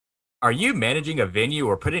Are you managing a venue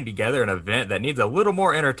or putting together an event that needs a little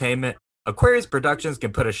more entertainment? Aquarius Productions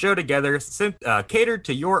can put a show together catered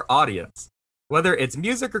to your audience. Whether it's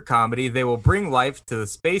music or comedy, they will bring life to the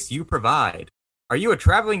space you provide. Are you a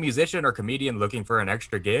traveling musician or comedian looking for an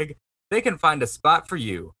extra gig? They can find a spot for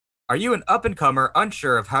you. Are you an up and comer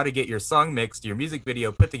unsure of how to get your song mixed, your music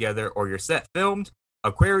video put together, or your set filmed?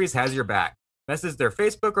 Aquarius has your back. Message their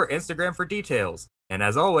Facebook or Instagram for details. And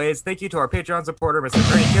as always, thank you to our Patreon supporter, Mr.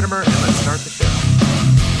 Bernie Kittimer, and let's start the show.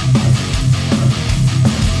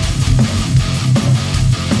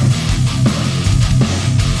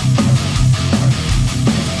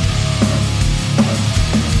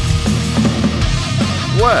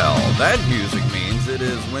 Well, that music means it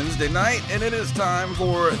is Wednesday night, and it is time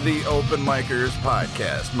for the Open Micers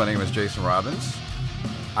podcast. My name is Jason Robbins.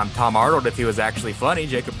 I'm Tom Arnold, if he was actually funny,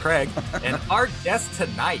 Jacob Craig. And our guest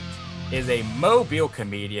tonight is a Mobile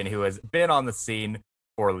comedian who has been on the scene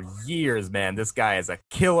for years, man. This guy is a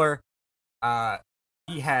killer.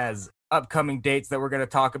 He has upcoming dates that we're going to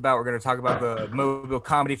talk about. We're going to talk about the Mobile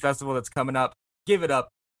Comedy Festival that's coming up. Give it up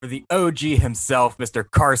for the OG himself, Mr.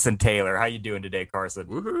 Carson Taylor. How you doing today, Carson?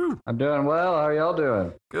 Woohoo! I'm doing well. How are y'all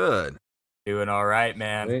doing? Good. Doing all right,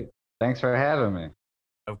 man. Sweet. Thanks for having me.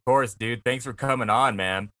 Of course, dude. Thanks for coming on,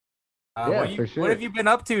 man. For sure. What have you been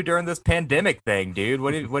up to during this pandemic thing, dude?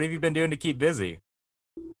 What have you been doing to keep busy?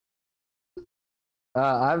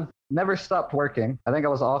 I've never stopped working. I think I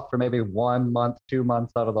was off for maybe 1 month, 2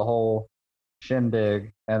 months out of the whole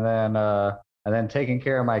shindig, and then taking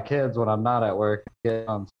care of my kids when I'm not at work, getting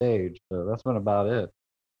on stage. So that's been about it.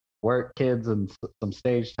 Work, kids, and some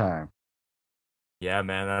stage time. Yeah,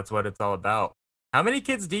 man, that's what it's all about. How many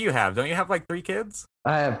kids do you have? Don't you have like 3 kids?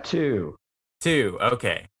 I have 2. 2.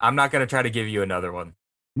 Okay. I'm not going to try to give you another one.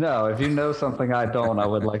 No, if you know something I don't, I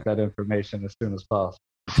would like that information as soon as possible.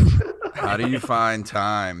 How do you find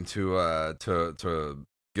time to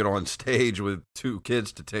get on stage with 2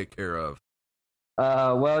 kids to take care of?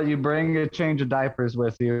 Well, you bring a change of diapers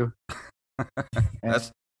with you.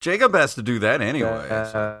 That's Jacob has to do that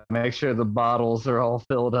anyway. Make sure the bottles are all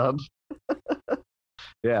filled up.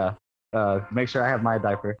 Yeah. Make sure I have my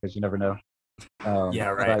diaper because you never know. Yeah,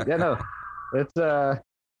 right. But, yeah, no. It's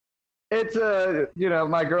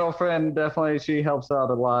my girlfriend definitely, she helps out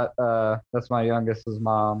a lot. That's my youngest's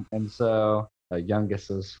mom, and so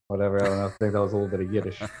youngest's whatever. I don't know. I think that was a little bit of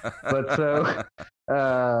Yiddish, but so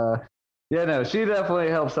she definitely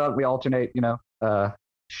helps out. We alternate,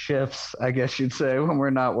 shifts, I guess you'd say, when we're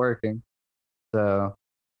not working. So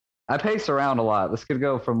I pace around a lot. This could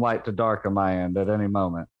go from light to dark on my end at any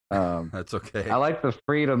moment. That's okay. I like the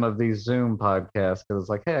freedom of these Zoom podcasts because it's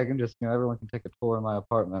like, hey, I can just, everyone can take a tour of my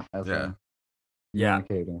apartment as I'm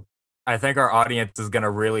communicating. I think our audience is going to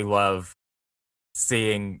really love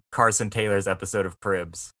seeing Carson Taylor's episode of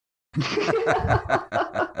Cribs. I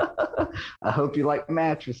hope you like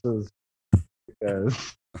mattresses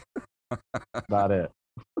because about it.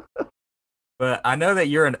 But I know that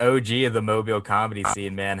you're an OG of the Mobile comedy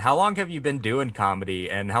scene, man. How long have you been doing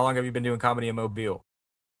comedy, and how long have you been doing comedy in Mobile?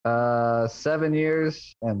 7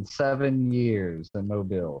 years and 7 years in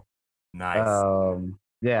Mobile. Nice.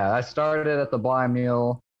 I started at the Blind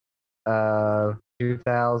Mule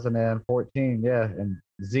 2014. Yeah, and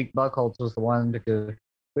Zeke Buckholz was the one because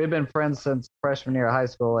we had been friends since freshman year of high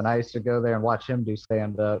school, and I used to go there and watch him do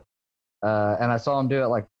stand-up. And I saw him do it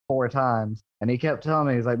like 4 times, and he kept telling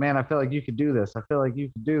me, he's like, man, I feel like you could do this. I feel like you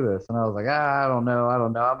could do this. And I was like, I don't know.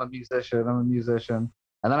 I'm a musician.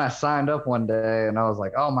 And then I signed up one day, and I was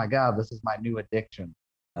like, oh, my God, this is my new addiction.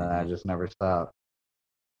 I just never stopped.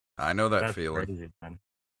 I know that That's feeling. crazy, man.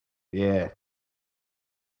 Yeah.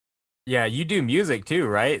 Yeah, you do music too,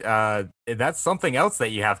 right? That's something else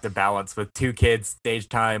that you have to balance with 2 kids, stage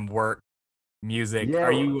time, work, music.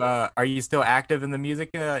 Yeah. Are you still active in the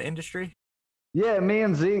music industry? Yeah, me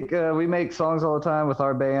and Zeke, we make songs all the time with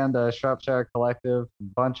our band, Shropshire Collective. A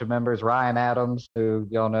bunch of members. Ryan Adams, who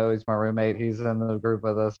y'all know, he's my roommate. He's in the group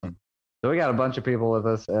with us. And so we got a bunch of people with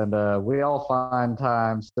us, and we all find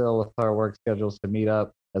time still with our work schedules to meet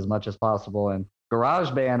up as much as possible. And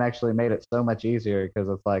GarageBand actually made it so much easier because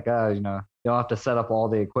it's like, you don't have to set up all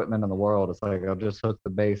the equipment in the world. It's like, I'll just hook the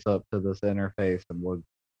bass up to this interface, and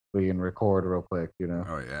we can record real quick,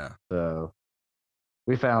 Oh, yeah. So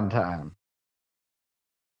we found time.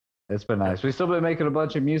 It's been nice. We've still been making a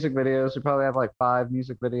bunch of music videos. We probably have like 5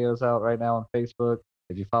 music videos out right now on Facebook.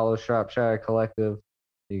 If you follow Shropshire Collective,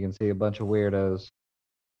 you can see a bunch of weirdos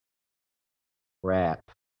rap.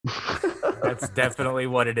 That's definitely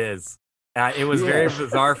what it is. It was very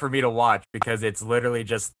bizarre for me to watch because it's literally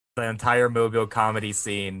just the entire Mobile comedy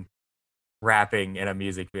scene rapping in a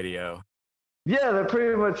music video. Yeah, that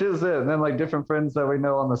pretty much is it. And then like different friends that we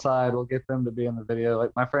know on the side, we'll get them to be in the video.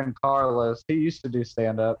 Like my friend Carlos, he used to do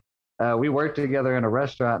stand up. We worked together in a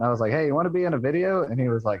restaurant, and I was like, "Hey, you want to be in a video?" And he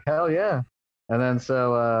was like, "Hell yeah!" And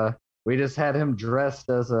then we just had him dressed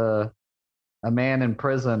as a man in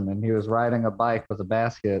prison, and he was riding a bike with a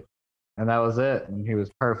basket, and that was it. And he was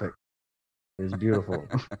perfect. It was beautiful.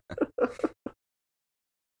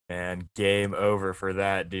 And game over for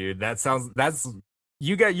that, dude. That's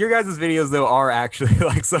you got your guys' videos though are actually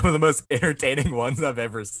like some of the most entertaining ones I've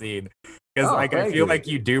ever seen. Because Oh, like I thank feel you. like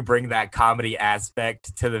you do bring that comedy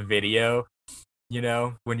aspect to the video,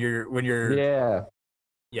 when you're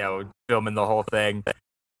Yeah. filming the whole thing.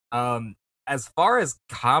 As far as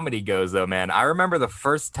comedy goes though, man, I remember the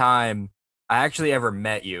first time I actually ever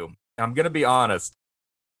met you. I'm gonna be honest.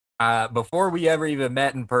 Before we ever even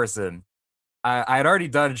met in person, I had already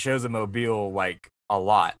done shows in Mobile like a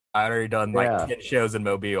lot. I had already done like Yeah. 10 shows in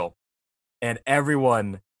Mobile, and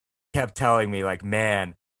everyone kept telling me like,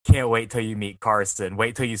 "Man, can't wait till you meet Carson.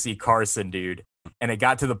 Wait till you see Carson, dude." And it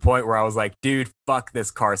got to the point where I was like, "Dude, fuck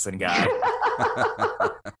this Carson guy.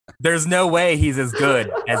 There's no way he's as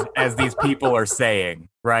good as these people are saying,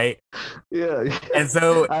 right?" Yeah, And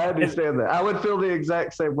so I understand that. I would feel the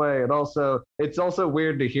exact same way. And also, it's also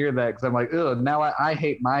weird to hear that because I'm like, ugh, now I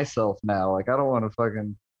hate myself now. Like, I don't want to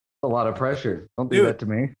fucking a lot of pressure. Don't do dude, that to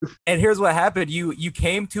me. and here's what happened. You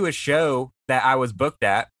came to a show that I was booked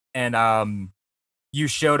at, and you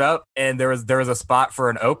showed up, and there was a spot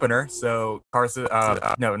for an opener. So Carson,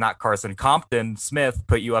 no, not Carson, Compton Smith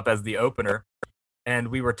put you up as the opener, and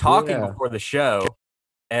we were talking Yeah. before the show,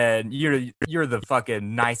 and you're the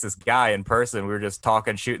fucking nicest guy in person. We were just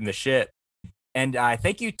talking, shooting the shit, and I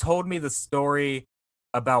think you told me the story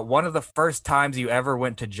about one of the first times you ever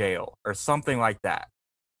went to jail or something like that.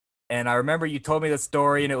 And I remember you told me the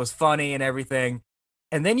story and it was funny and everything.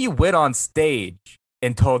 And then you went on stage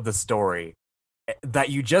and told the story that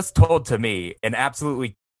you just told to me and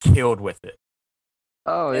absolutely killed with it.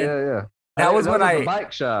 Oh, And yeah, yeah. that was That when was at the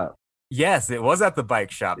bike shop. yes, it was at the bike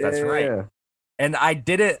shop. Yeah, That's yeah, right. yeah. And I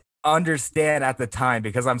didn't understand at the time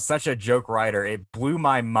because I'm such a joke writer. It blew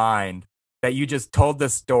my mind that you just told the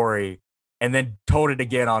story and then told it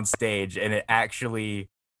again on stage and it actually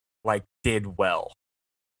like did well.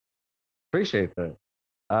 Appreciate that.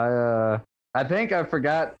 I think I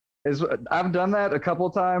forgot is I've done that a couple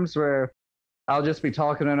times where I'll just be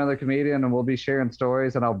talking to another comedian and we'll be sharing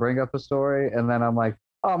stories and I'll bring up a story and then I'm like,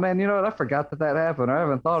 oh man, you know what? I forgot that happened. I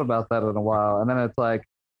haven't thought about that in a while. And then it's like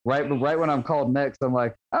right when I'm called next, I'm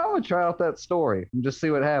like, I want to try out that story and just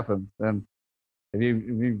see what happens. And if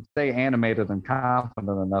you stay animated and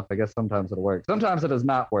confident enough, I guess sometimes it'll work. Sometimes it has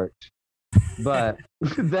not worked, but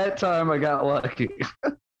that time I got lucky.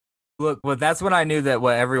 Look, well, that's when I knew that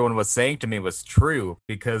what everyone was saying to me was true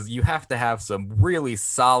because you have to have some really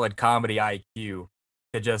solid comedy IQ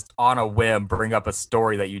to just on a whim bring up a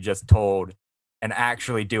story that you just told and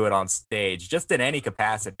actually do it on stage, just in any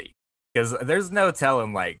capacity. Because there's no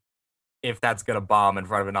telling like if that's gonna bomb in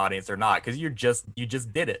front of an audience or not, because you just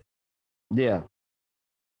did it. Yeah.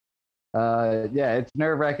 Yeah, it's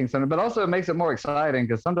nerve wracking sometimes, but also it makes it more exciting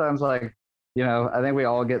because sometimes, like, I think we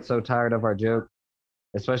all get so tired of our jokes,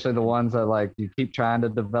 especially the ones that like you keep trying to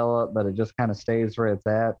develop, but it just kind of stays where it's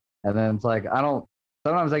at. And then it's like, I don't,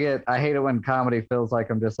 sometimes I hate it when comedy feels like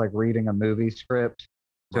I'm just like reading a movie script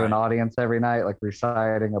to an Right. audience every night, like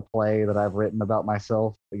reciting a play that I've written about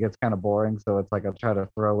myself. It gets kind of boring. So it's like I try to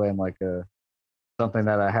throw in like something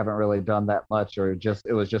that I haven't really done that much, or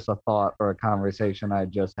it was just a thought or a conversation I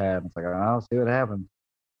just had. It's like, I'll see what happens.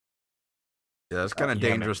 Yeah, it's kind of Yeah,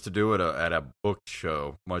 man. dangerous to do at a booked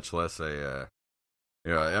show, much less I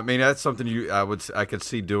mean that's something I could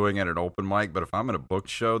see doing at an open mic, but if I'm in a booked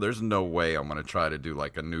show, there's no way I'm gonna try to do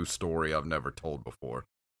like a new story I've never told before.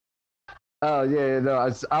 Oh yeah, no,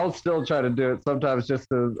 I'll still try to do it sometimes just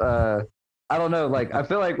to I don't know, like I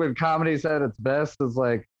feel like when comedy's at its best is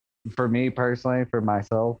like for me personally, for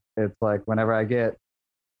myself, it's like whenever I get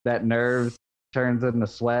that nerves turns into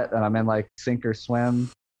sweat and I'm in like sink or swim.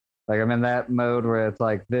 Like I'm in that mode where it's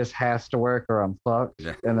like this has to work or I'm fucked.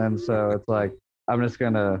 Yeah. And then so it's like I'm just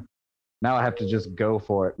gonna now I have to just go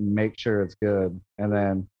for it and make sure it's good. And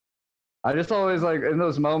then I just always like in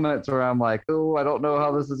those moments where I'm like, oh, I don't know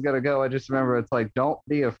how this is gonna go. I just remember it's like don't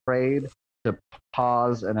be afraid to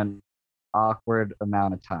pause in an awkward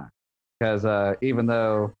amount of time. Because even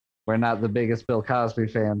though we're not the biggest Bill Cosby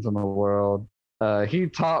fans in the world, he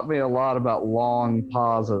taught me a lot about long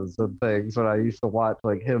pauses and things when I used to watch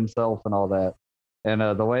like himself and all that. And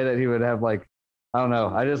the way that he would have like I don't know.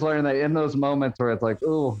 I just learned that in those moments where it's like,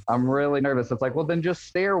 ooh, I'm really nervous. It's like, well, then just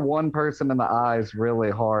stare one person in the eyes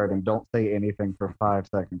really hard and don't say anything for 5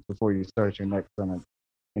 seconds before you start your next sentence,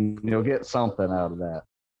 and you'll get something out of that.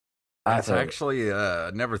 That's actually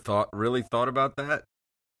never really thought about that.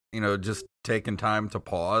 Just taking time to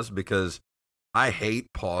pause, because I hate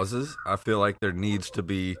pauses. I feel like there needs to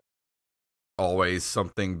be always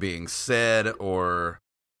something being said, or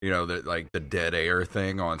like the dead air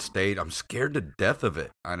thing on stage. I'm scared to death of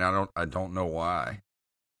it, and I don't know why.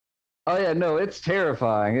 Oh yeah, no, it's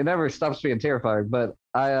terrifying. It never stops being terrifying. But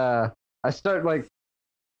I start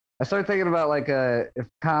thinking about like if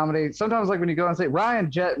comedy. Sometimes like when you go on stage, Ryan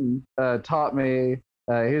Jetton taught me.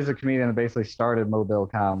 He's a comedian that basically started Mobile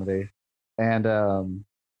comedy, and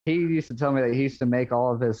he used to tell me that he used to make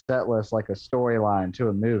all of his set lists like a storyline to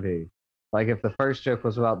a movie. Like if the first joke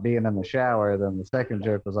was about being in the shower, then the second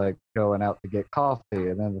joke was like going out to get coffee,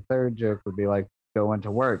 and then the third joke would be like going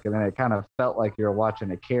to work, and then it kind of felt like you were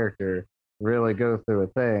watching a character really go through a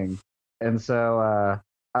thing. And so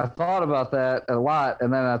I thought about that a lot,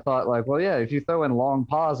 and then I thought like, well, yeah, if you throw in long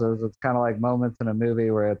pauses, it's kind of like moments in a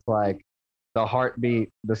movie where it's like the heartbeat,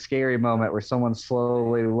 the scary moment where someone's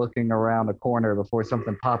slowly looking around a corner before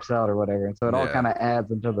something pops out or whatever. And so it all kind of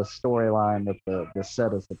adds into the storyline that the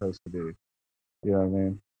set is supposed to be. You know what I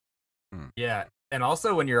mean? Yeah. And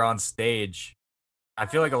also when you're on stage, I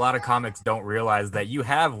feel like a lot of comics don't realize that you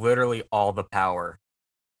have literally all the power.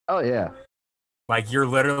 Oh, yeah. Like you're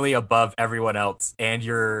literally above everyone else and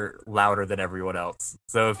you're louder than everyone else.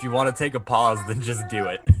 So if you want to take a pause, then just do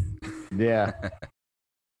it. Yeah.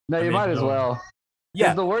 No, you might as well.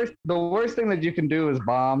 Yeah. The worst thing that you can do is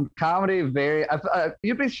bomb. Comedy,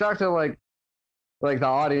 you'd be shocked at like the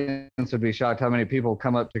audience would be shocked how many people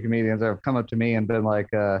come up to comedians or have come up to me and been like,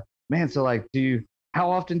 man, so like,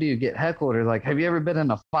 how often do you get heckled? Or like, have you ever been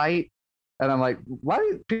in a fight? And I'm like, why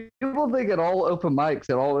do people think at all open mics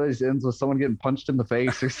it always ends with someone getting punched in the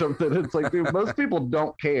face or something? It's like, dude, most people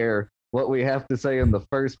don't care what we have to say in the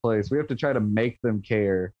first place. We have to try to make them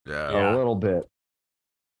care a little bit.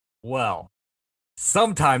 Well,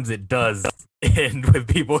 sometimes it does end with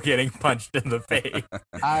people getting punched in the face.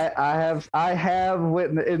 I have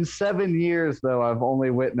witnessed in 7 years though. I've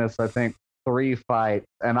only witnessed I think 3 fights,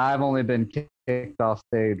 and I've only been kicked off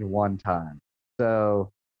stage 1 time.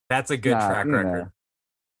 So that's a good track record.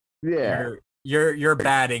 Yeah, you're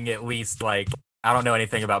batting at least like I don't know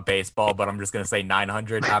anything about baseball, but I'm just gonna say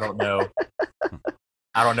 900. I don't know.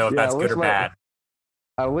 I don't know if that's good or bad.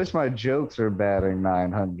 I wish my jokes were batting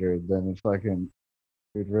 900. Then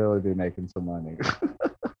we'd really be making some money.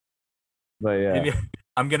 But yeah,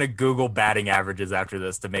 I'm gonna Google batting averages after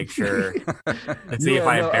this to make sure and see if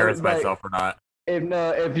I embarrass myself or not.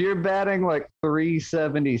 If you're batting like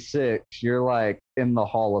 376, you're like in the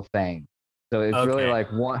Hall of Fame. So it's really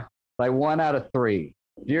like one out of 3.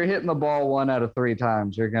 If you're hitting the ball 1 out of 3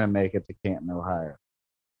 times, you're gonna make it to Canton, Ohio.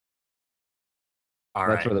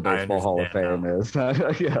 That's where the Baseball Hall of Fame is.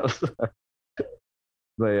 Yes.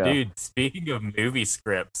 But yeah. Dude, speaking of movie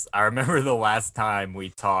scripts, I remember the last time we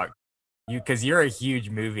talked, because you're a huge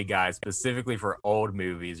movie guy, specifically for old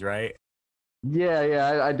movies, right?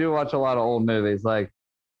 Yeah, I do watch a lot of old movies. Like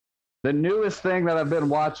the newest thing that I've been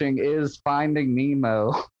watching is Finding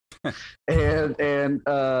Nemo and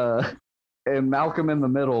Malcolm in the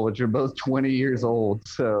Middle, which are both 20 years old.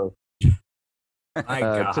 So my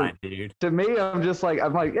God, dude. To me, I'm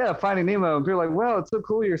like, yeah, Finding Nemo. And people are like, wow, it's so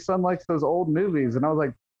cool your son likes those old movies. And I was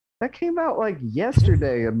like, that came out like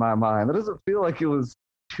yesterday in my mind. That doesn't feel like it was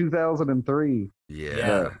 2003.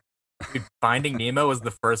 Yeah. Dude, Finding Nemo was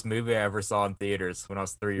the first movie I ever saw in theaters when I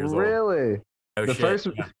was 3 years old. Really? No shit.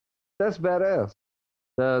 That's badass.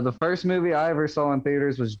 The first movie I ever saw in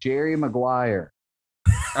theaters was Jerry Maguire.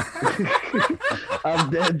 I'm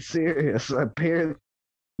dead serious.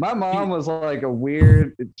 My mom was like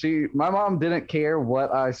my mom didn't care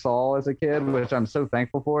what I saw as a kid, which I'm so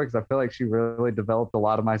thankful for, because I feel like she really developed a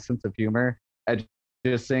lot of my sense of humor at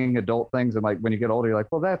just seeing adult things. And like when you get older, you're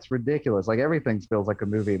like, well, that's ridiculous. Like everything feels like a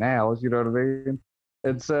movie now. You know what I mean?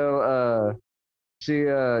 And so she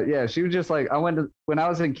was just like, when I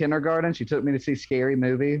was in kindergarten, she took me to see Scary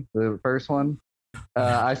Movie, the first one.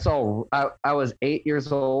 I was 8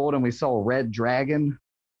 years old and we saw Red Dragon.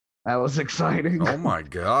 That was exciting. Oh my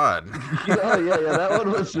God. Yeah, that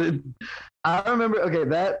one was. I remember. Okay,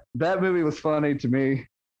 that movie was funny to me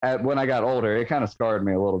when I got older. It kind of scarred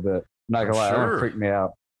me a little bit. I'm not gonna lie, it freaked me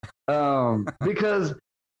out. Because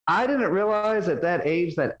I didn't realize at that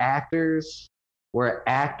age that actors were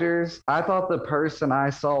actors. I thought the person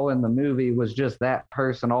I saw in the movie was just that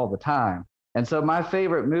person all the time. And so my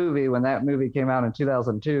favorite movie when that movie came out in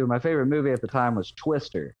 2002, my favorite movie at the time was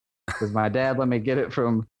Twister, because my dad let me get it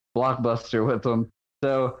from Blockbuster with him.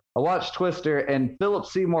 So I watched Twister, and Philip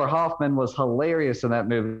Seymour Hoffman was hilarious in that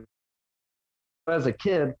movie. As a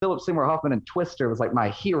kid, Philip Seymour Hoffman in Twister was like my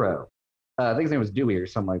hero. I think his name was Dewey or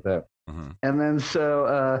something like that. Mm-hmm. And then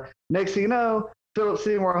so next thing you know, Philip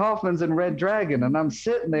Seymour Hoffman's in Red Dragon, and I'm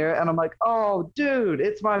sitting there, and I'm like, oh, dude,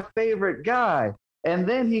 it's my favorite guy. And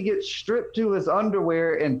then he gets stripped to his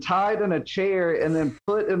underwear and tied in a chair and then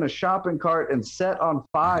put in a shopping cart and set on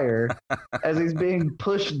fire as he's being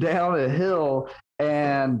pushed down a hill.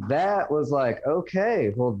 And that was like,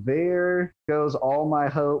 okay, well, there goes all my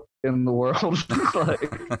hope in the world.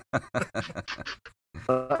 Like,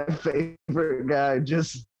 my favorite guy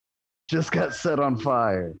just got set on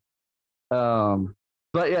fire.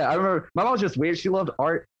 But yeah, I remember my mom was just weird. She loved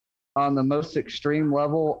art on the most extreme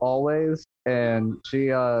level always, and she's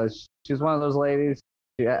one of those ladies.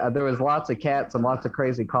 There was lots of cats and lots of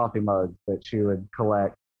crazy coffee mugs that she would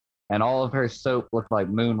collect, and all of her soap looked like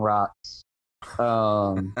moon rocks.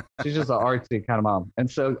 She's just an artsy kind of mom. And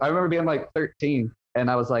so I remember being like 13, and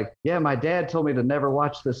I was like, yeah, my dad told me to never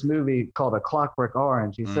watch this movie called A Clockwork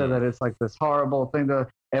Orange. He said that it's like this horrible thing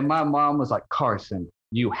and my mom was like, Carson,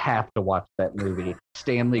 you have to watch that movie.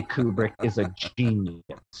 Stanley Kubrick is a genius.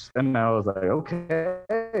 And I was like,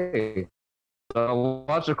 okay. So I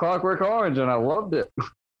watched A Clockwork Orange, and I loved it.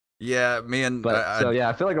 Yeah, man.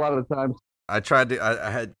 I feel like a lot of the times I tried to.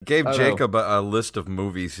 I gave Jacob a list of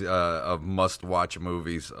movies, of must-watch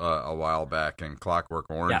movies, a while back, and Clockwork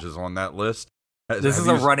Orange is on that list. This is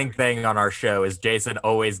a running thing on our show. Is Jason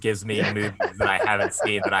always gives me movies that I haven't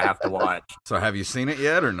seen that I have to watch. So have you seen it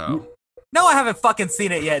yet, or no? No, I haven't fucking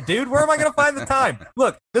seen it yet, dude. Where am I going to find the time?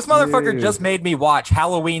 Look, this motherfucker just made me watch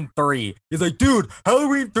Halloween 3. He's like, dude,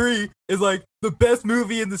 Halloween 3 is like the best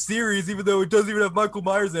movie in the series, even though it doesn't even have Michael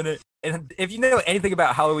Myers in it. And if you know anything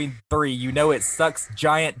about Halloween 3, you know it sucks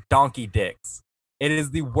giant donkey dicks. It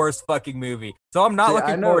is the worst fucking movie. So I'm not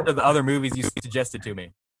looking forward to the other movies you suggested to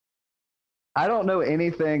me. I don't know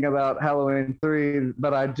anything about Halloween 3,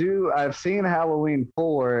 but I've seen Halloween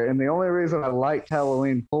 4, and the only reason I liked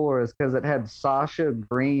Halloween 4 is because it had Sasha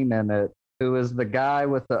Green in it, who is the guy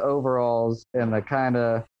with the overalls and the kind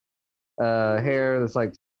of hair that's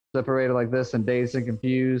like separated like this and Dazed and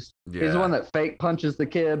Confused. Yeah. He's the one that fake punches the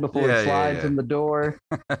kid before he slides in the door.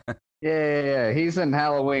 Yeah. He's in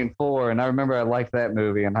Halloween 4, and I remember I liked that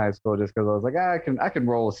movie in high school just because I was like, I can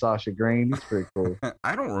roll with Sasha Green. He's pretty cool.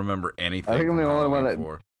 I don't remember anything. I think I'm the only one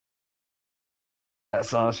that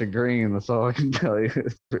Sasha Green. That's all I can tell you.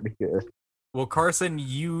 It's pretty good. Well, Carson,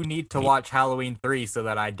 you need to watch Halloween 3 so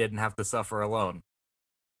that I didn't have to suffer alone.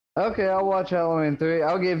 Okay, I'll watch Halloween 3.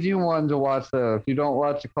 I'll give you one to watch, though. If you don't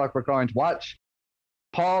watch The Clockwork Orange, watch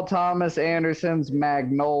Paul Thomas Anderson's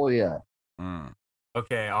Magnolia.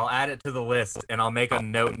 Okay, I'll add it to the list, and I'll make a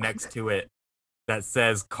note next to it that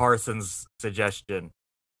says Carson's suggestion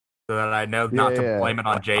so that I know not to blame it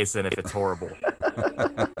on Jason if it's horrible.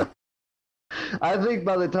 I think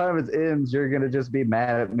by the time it ends, you're going to just be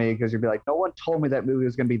mad at me because you'll be like, no one told me that movie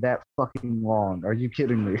was going to be that fucking long. Are you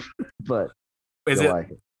kidding me? But is it, like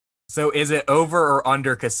it. So is it over or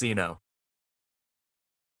under Casino?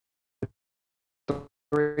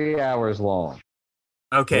 3 hours long.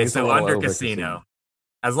 Okay, so under Casino.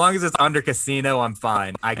 As long as it's under Casino, I'm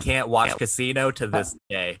fine. I can't watch Casino to this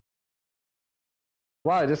day.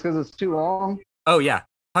 Why? Just because it's too long? Oh, yeah.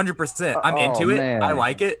 100%. I'm into it. Man. I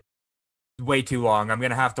like it. Way too long. I'm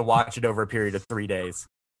going to have to watch it over a period of 3 days.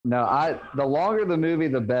 No, the longer the movie,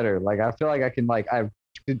 the better. Like, I feel like I can, like, I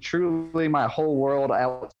could truly, my whole world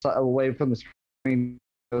outside, away from the screen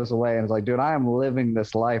goes away. And it's like, dude, I am living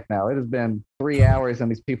this life now. It has been 3 hours in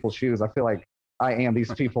these people's shoes. I feel like I am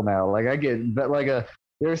these people now. Like, I get, like,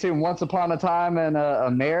 you ever seen Once Upon a Time in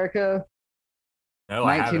America? No,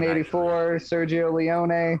 1984, Sergio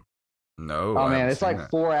Leone. No. Oh, man, it's like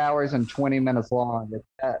 4 hours and 20 minutes long.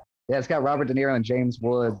 It's got Robert De Niro and James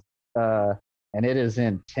Woods, and it is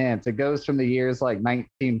intense. It goes from the years like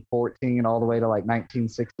 1914 all the way to like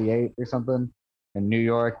 1968 or something in New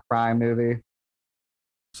York, crime movie.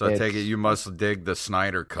 So I take it you must dig the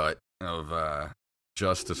Snyder cut of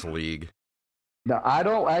Justice League. No, I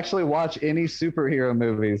don't actually watch any superhero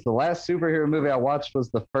movies. The last superhero movie I watched was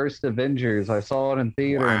the first Avengers. I saw it in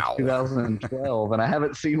theater in 2012, and I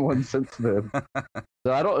haven't seen one since then.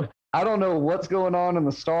 So I don't know what's going on in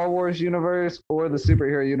the Star Wars universe or the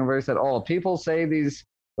superhero universe at all. People say these,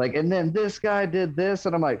 like, and then this guy did this,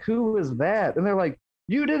 and I'm like, who is that? And they're like,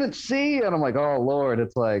 you didn't see? And I'm like, oh, Lord.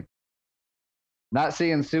 It's like, not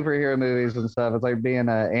seeing superhero movies and stuff. It's like being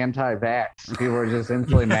anti-vax. People are just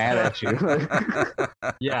instantly mad at you.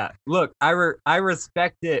 Yeah, look, I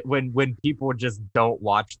respect it when people just don't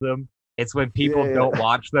watch them. It's when people Yeah, don't yeah.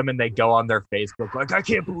 watch them and they go on their Facebook like, I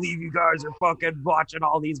can't believe you guys are fucking watching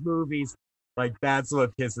all these movies. Like that's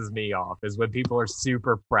what pisses me off is when people are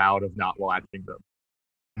super proud of not watching them.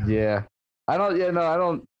 Yeah. I don't. Yeah, no, I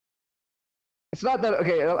don't. It's not that.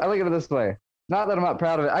 Okay, I look at it this way. Not that I'm not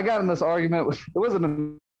proud of it. I got in this argument. It wasn't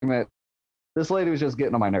an argument. This lady was just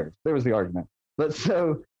getting on my nerves. There was the argument. But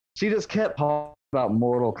so she just kept talking about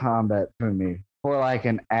Mortal Kombat to me for like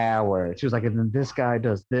an hour. She was like, and then this guy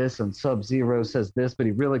does this, and Sub-Zero says this, but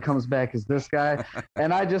he really comes back as this guy.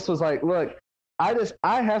 And I just was like, look,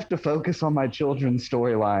 I have to focus on my children's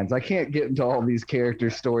storylines. I can't get into all these character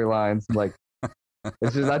storylines. Like,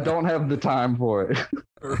 it's just I don't have the time for it.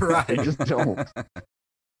 Right. I just don't.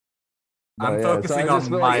 I'm Yeah, focusing so I just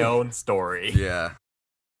on feel my like own story. Yeah.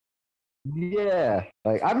 Yeah,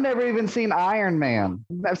 like I've never even seen Iron Man.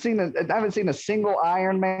 I haven't seen a single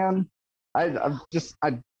Iron Man.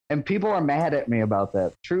 And people are mad at me about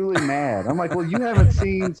that. Truly mad. I'm like, well, you haven't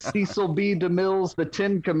seen Cecil B. DeMille's The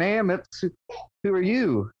Ten Commandments. Who are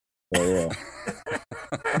you? So,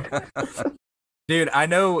 yeah. Dude, I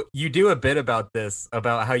know you do a bit about this,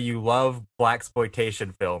 about how you love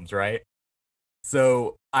blaxploitation films, right?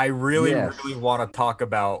 So I really, Yes. really want to talk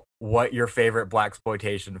about what your favorite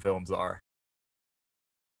blaxploitation films are.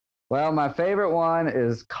 Well, my favorite one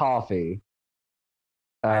is Coffee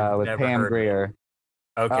I've with never Pam heard of it. Grier.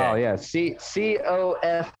 Okay. Oh yeah, Coffy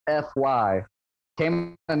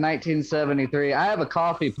came out in 1973. I have a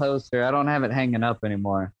Coffee poster. I don't have it hanging up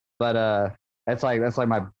anymore, but that's like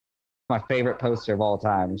my favorite poster of all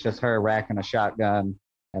time. It's just her racking a shotgun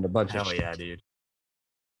and a bunch Hell of yeah, dude.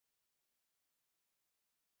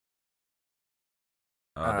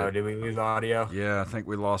 Did we lose audio? Yeah, I think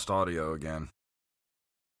we lost audio again.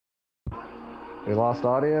 We lost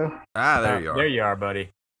audio. There you are. There you are, buddy.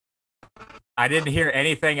 I didn't hear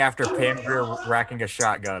anything after Pam Grier racking a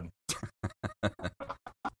shotgun.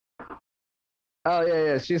 Oh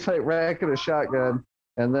yeah. She's like racking a shotgun,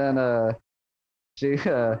 and then she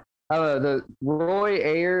I don't know. The Roy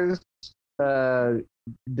Ayers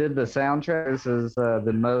did the soundtrack. This is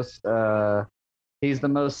the most. He's the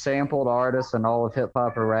most sampled artist in all of hip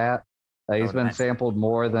hop or rap. He's been nice. sampled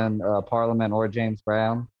more than Parliament or James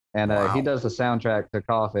Brown, and Wow. he does the soundtrack to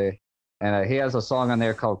Coffee. And he has a song on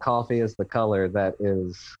there called "Coffee Is the Color" that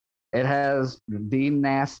is. It has the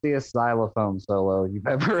nastiest xylophone solo you've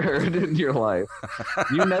ever heard in your life.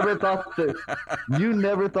 You never thought the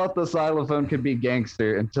xylophone could be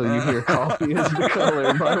gangster until you hear "Coffee Is the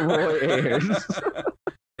Color" by Roy Ayers.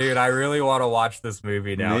 Dude, I really want to watch this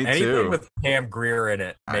movie now. Me Anything too. with Pam Grier in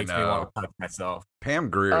it I makes me know. want to touch myself.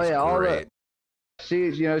 Pam Grier is great.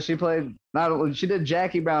 She played she did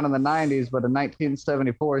Jackie Brown in the 90s, but in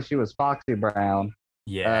 1974 she was Foxy Brown.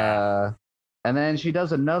 Yeah. And then she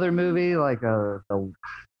does another movie like I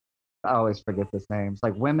always forget this name. It's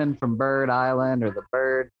like Women from Bird Island or the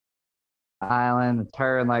Bird Island. It's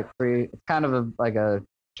her and like it's kind of like a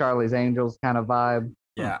Charlie's Angels kind of vibe.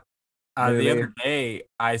 Yeah. The other day,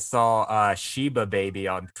 I saw Sheba Baby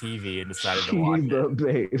on TV and decided to watch Sheba it.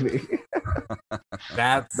 Baby.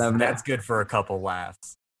 That's good for a couple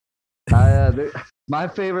laughs. My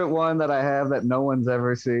favorite one that I have that no one's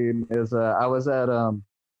ever seen is I was at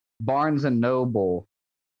Barnes and Noble,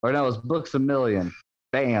 or no, it was Books a Million.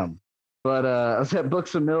 Bam. But I was at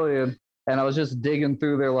Books a Million and I was just digging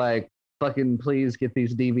through their like fucking please get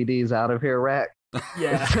these DVDs out of here rack.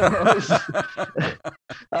 Yeah.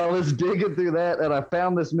 I was digging through that and I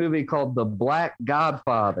found this movie called The Black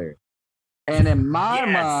Godfather. And in my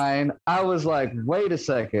mind, I was like, wait a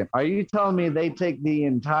second. Are you telling me they take the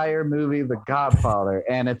entire movie, The Godfather,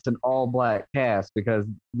 and it's an all black cast? Because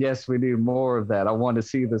yes, we need more of that. I want to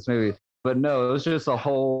see this movie. But no, it was just a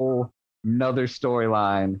whole another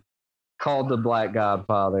storyline called The Black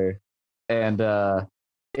Godfather. And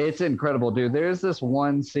it's incredible, dude. There's this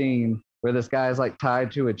one scene where this guy's like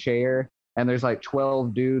tied to a chair and there's like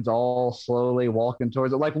 12 dudes all slowly walking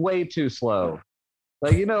towards it, like way too slow.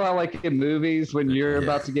 Like, you know how like in movies when you're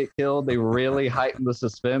about to get killed, they really heighten the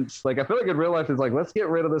suspense. Like I feel like in real life it's like, let's get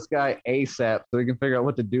rid of this guy ASAP so we can figure out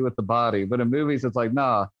what to do with the body. But in movies it's like,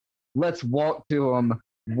 nah, let's walk to him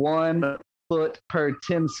 1 foot per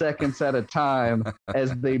 10 seconds at a time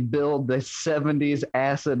as they build the 70s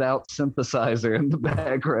acid out synthesizer in the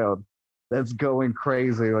background. That's going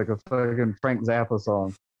crazy like a fucking Frank Zappa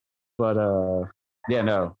song. But yeah,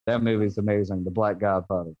 no, that movie's amazing. The Black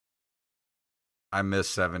Godfather. I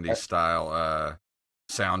miss 70s style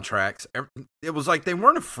soundtracks. It was like they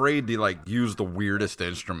weren't afraid to like use the weirdest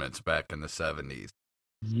instruments back in the 70s.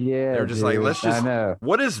 Yeah, They're just dude, like, let's just, I know.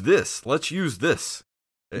 what is this? Let's use this.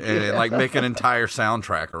 And like make an entire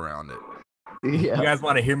soundtrack around it. You Yeah. guys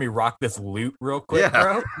want to hear me rock this lute real quick,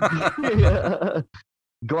 bro? Yeah.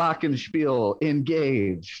 Glockenspiel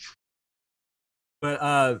engaged.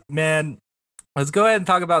 But man, let's go ahead and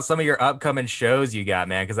talk about some of your upcoming shows you got,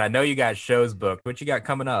 man, because I know you got shows booked. What you got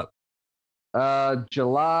coming up?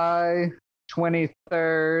 July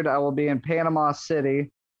 23rd, I will be in Panama City.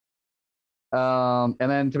 And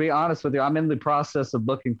then to be honest with you, I'm in the process of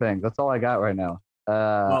booking things. That's all I got right now.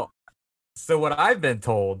 Well, so what I've been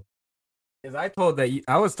told is I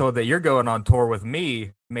was told that you're going on tour with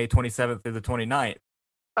me May 27th through the 29th.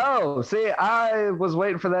 Oh, see, I was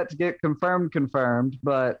waiting for that to get confirmed,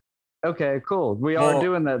 but okay, cool. We are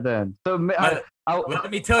doing that then. So let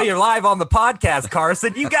me tell you live on the podcast,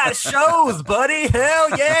 Carson. You got shows, buddy.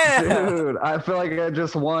 Hell yeah. Dude, I feel like I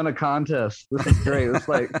just won a contest. This is great. It's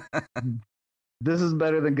like, this is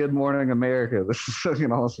better than Good Morning America. This is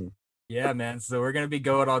fucking awesome. Yeah, man. So we're going to be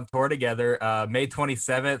going on tour together May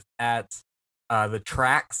 27th at the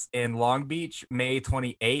Tracks in Long Beach, May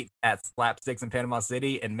 28th at Slapsticks in Panama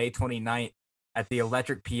City, and May 29th at the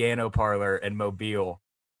Electric Piano Parlor in Mobile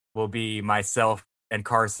will be myself and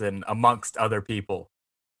Carson amongst other people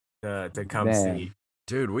to come see.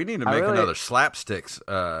 Dude, we need to make another Slapsticks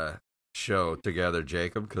show together,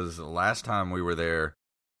 Jacob, because the last time we were there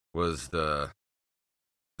was the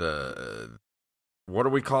what are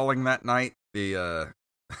we calling that night? The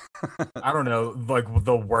I don't know, like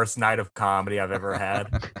the worst night of comedy I've ever had.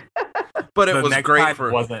 But it was great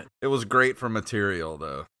wasn't. It was great for material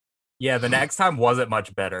though. Yeah, the next time wasn't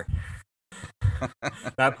much better.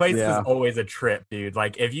 That place is always a trip, dude.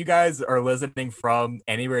 Like if you guys are listening from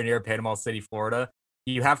anywhere near Panama City, Florida,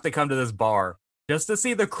 you have to come to this bar just to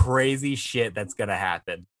see the crazy shit that's gonna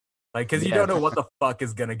happen. Like, because you don't know what the fuck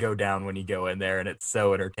is gonna go down when you go in there, and it's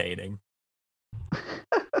so entertaining.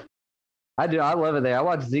 I do. I love it there. I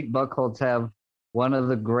watched Zeke Buchholz have one of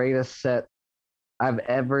the greatest sets I've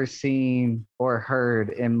ever seen or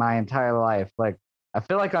heard in my entire life. Like, I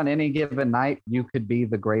feel like on any given night, you could be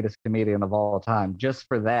the greatest comedian of all time just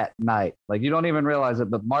for that night. Like, you don't even realize it,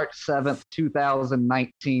 but March 7th,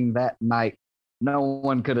 2019, that night, no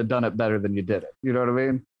one could have done it better than you did it. You know what I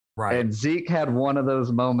mean? Right. And Zeke had one of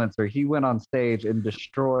those moments where he went on stage and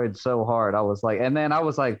destroyed so hard. I was like,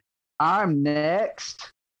 I'm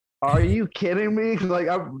next. Are you kidding me? Like,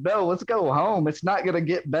 no, let's go home. It's not going to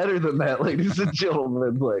get better than that, ladies and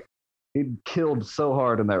gentlemen. Like, he killed so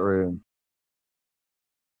hard in that room.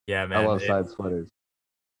 Yeah, man. I love side splitters.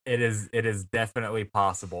 It is definitely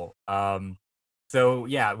possible. So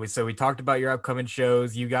we talked about your upcoming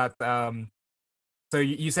shows. You got so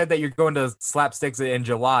you said that you're going to Slapsticks in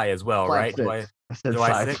July as well, right? I said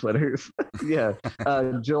July side 6th? splitters. Yeah.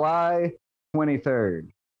 July 23rd.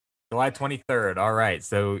 July 23rd. All right.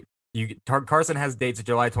 So Carson has dates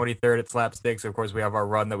July 23rd at Slapsticks. Of course, we have our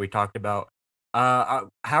run that we talked about. How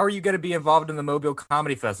are you going to be involved in the Mobile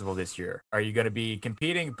Comedy Festival this year? Are you going to be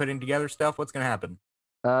competing, putting together stuff? What's going to happen?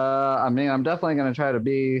 I mean, I'm definitely going to try to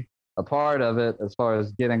be a part of it as far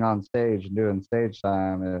as getting on stage and doing stage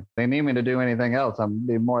time. If they need me to do anything else, I'm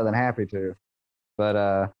be more than happy to. But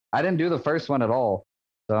I didn't do the first one at all,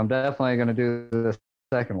 so I'm definitely going to do the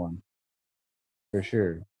second one for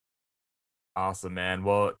sure. Awesome, man.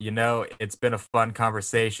 Well, it's been a fun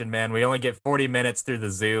conversation, man. We only get 40 minutes through the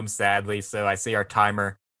Zoom, sadly, so I see our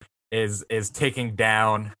timer is ticking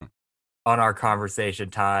down on our conversation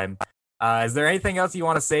time. Is there anything else you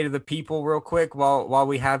want to say to the people real quick while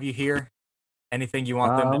we have you here? Anything you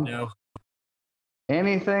want them to know?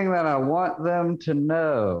 Anything that I want them to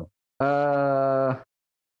know.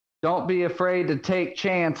 Don't be afraid to take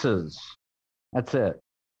chances. That's it.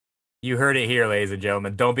 You heard it here, ladies and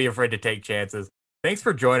gentlemen. Don't be afraid to take chances. Thanks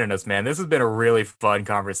for joining us, man. This has been a really fun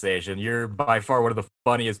conversation. You're by far one of the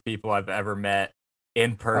funniest people I've ever met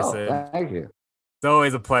in person. Oh, thank you. It's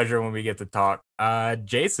always a pleasure when we get to talk.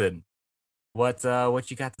 Jason, what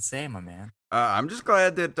you got to say, my man? I'm just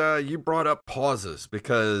glad that you brought up pauses,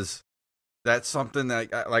 because that's something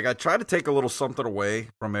that I try to take a little something away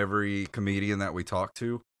from every comedian that we talk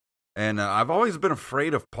to. And I've always been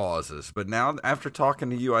afraid of pauses, but now after talking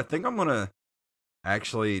to you, I think I'm going to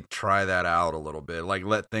actually try that out a little bit, like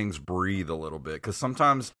let things breathe a little bit. Because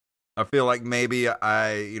sometimes I feel like maybe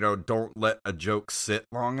I, don't let a joke sit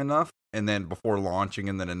long enough and then before launching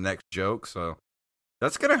and then the next joke. So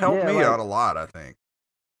that's going to help me out a lot, I think.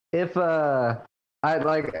 If one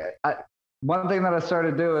thing that I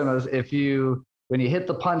started doing was if you when you hit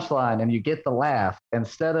the punchline and you get the laugh,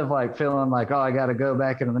 instead of like feeling like, oh, I got to go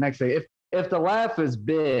back into the next thing. If the laugh is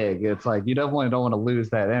big, it's like you definitely don't want to lose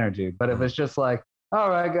that energy. But if it's just like, all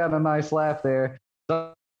right, got a nice laugh there.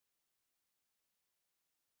 So,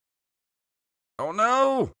 oh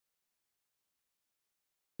no,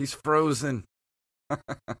 he's frozen.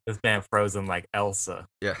 This man frozen like Elsa.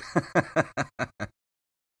 Yeah.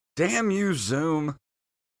 Damn you, Zoom.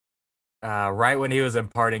 Right when he was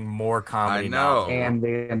imparting more comedy. I know. And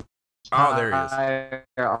the entire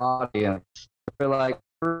audience for like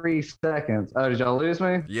 3 seconds. Oh, did y'all lose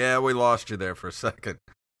me? Yeah, we lost you there for a second.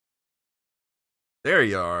 There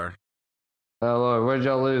you are. Oh, Lord, where'd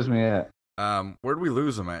y'all lose me at? Where'd we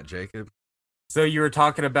lose him at, Jacob? So you were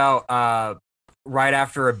talking about right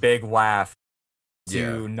after a big laugh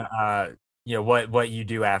what you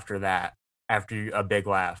do after that, after a big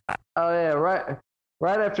laugh. Oh, yeah, right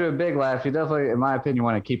after a big laugh, you definitely, in my opinion,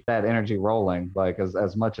 want to keep that energy rolling, like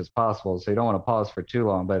as much as possible. So you don't want to pause for too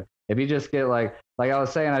long. But if you just get like I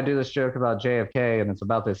was saying, I do this joke about JFK and it's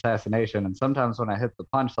about the assassination. And sometimes when I hit the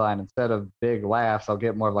punchline, instead of big laughs, I'll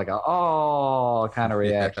get more of like a, oh, kind of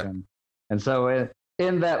reaction. Yeah. And so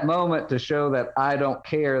in that moment, to show that I don't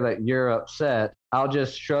care that you're upset, I'll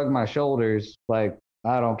just shrug my shoulders like,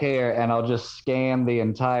 I don't care, and I'll just scan the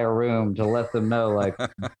entire room to let them know, like,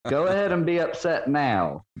 go ahead and be upset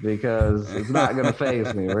now, because it's not going to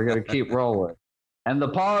faze me. We're going to keep rolling. And the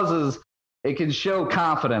pauses, it can show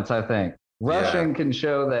confidence, I think. Rushing can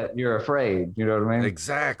show that you're afraid. You know what I mean?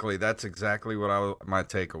 Exactly. That's exactly what my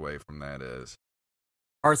takeaway from that is.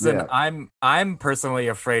 Carson, I'm personally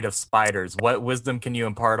afraid of spiders. What wisdom can you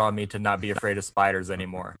impart on me to not be afraid of spiders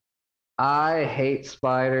anymore? I hate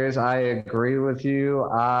spiders. I agree with you.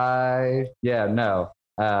 I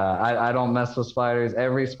don't mess with spiders.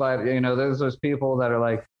 Every spider, there's those people that are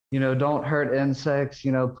like, don't hurt insects,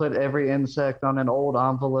 put every insect on an old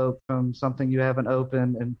envelope from something you haven't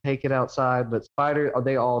opened and take it outside. But spiders,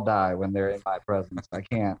 they all die when they're in my presence. I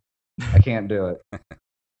can't do it.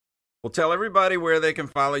 Well, tell everybody where they can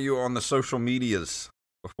follow you on the social medias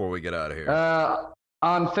before we get out of here.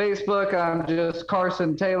 On Facebook, I'm just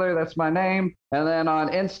Carson Taylor. That's my name. And then on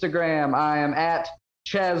Instagram, I am at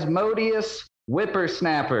Chasmodius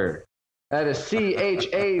Whippersnapper. That is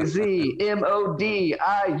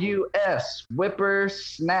CHAZMODIUS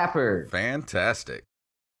Whippersnapper. Fantastic.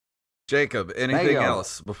 Jacob, anything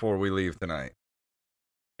else before we leave tonight?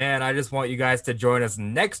 And I just want you guys to join us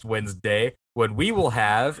next Wednesday when we will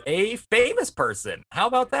have a famous person. How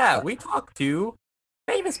about that? We talk to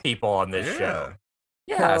famous people on this show.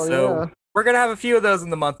 Yeah, we're going to have a few of those in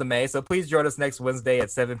the month of May, so please join us next Wednesday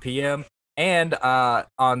at 7 p.m. And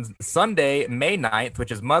on Sunday, May 9th,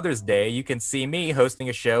 which is Mother's Day, you can see me hosting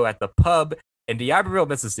a show at the Pub in D'Iberville,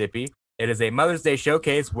 Mississippi. It is a Mother's Day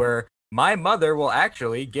showcase where my mother will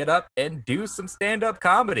actually get up and do some stand-up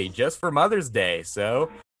comedy just for Mother's Day.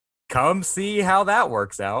 So come see how that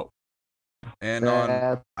works out. And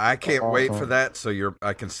I can't wait for that, so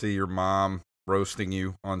I can see your mom roasting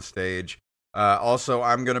you on stage. Also,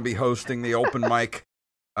 I'm going to be hosting the open mic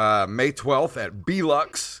May 12th at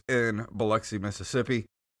B-Lux in Biloxi, Mississippi.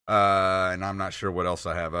 And I'm not sure what else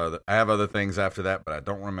I have. I have other things after that, but I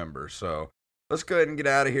don't remember. So let's go ahead and get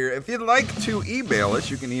out of here. If you'd like to email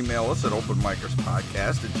us, you can email us at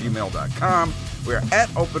openmikerspodcast@gmail.com. We're at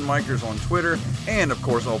OpenMikers on Twitter, and of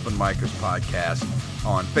course, Open Mikers Podcast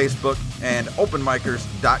on Facebook, and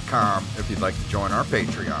openmikers.com if you'd like to join our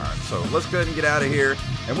Patreon. So let's go ahead and get out of here,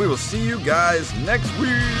 and we will see you guys next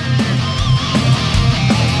week.